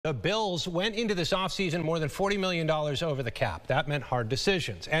The Bills went into this offseason more than $40 million over the cap. That meant hard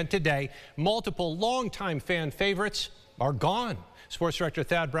decisions. And today, multiple longtime fan favorites are gone. Sports Director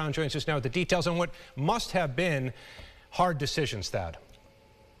Thad Brown joins us now with the details on what must have been hard decisions, Thad.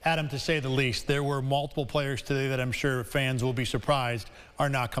 Adam, to say the least, there were multiple players today that I'm sure fans will be surprised are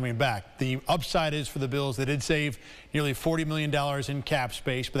not coming back. The upside is for the Bills. They did save nearly $40 million in cap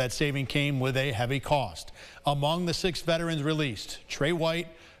space, but that saving came with a heavy cost. Among the 6 veterans released, Trey White,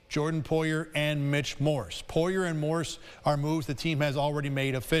 Jordan Poyer, and Mitch Morse. Poyer and Morse are moves the team has already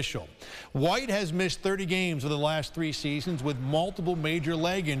made official. White has missed 30 games over the last 3 seasons with multiple major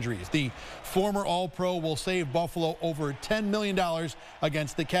leg injuries. The former All-Pro will save Buffalo over $10 million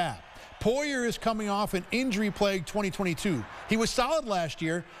against the cap. Poyer is coming off an injury-plagued 2022. He was solid last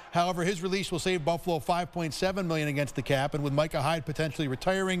year. However, his release will save Buffalo $5.7 million against the cap. And with Micah Hyde potentially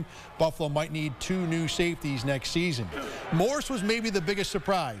retiring, Buffalo might need 2 new safeties next season. Morse was maybe the biggest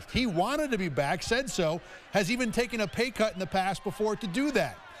surprise. He wanted to be back, said so, has even taken a pay cut in the past before to do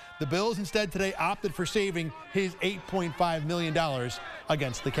that. The Bills instead today opted for saving his $8.5 million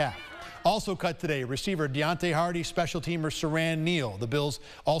against the cap. Also cut today, receiver Deontay Hardy, special teamer Saran Neal. The Bills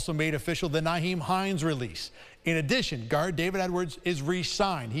also made official the Nyheim Hines release. In addition, guard David Edwards is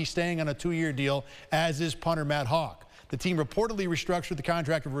re-signed. He's staying on a 2-year deal, as is punter Matt Hawk. The team reportedly restructured the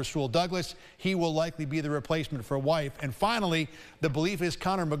contract of Rasul Douglas. He will likely be the replacement for White. And finally, the belief is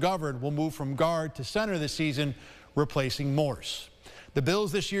Connor McGovern will move from guard to center this season, replacing Morse. The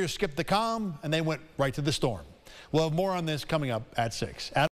Bills this year skipped the calm, and they went right to the storm. We'll have more on this coming up at 6.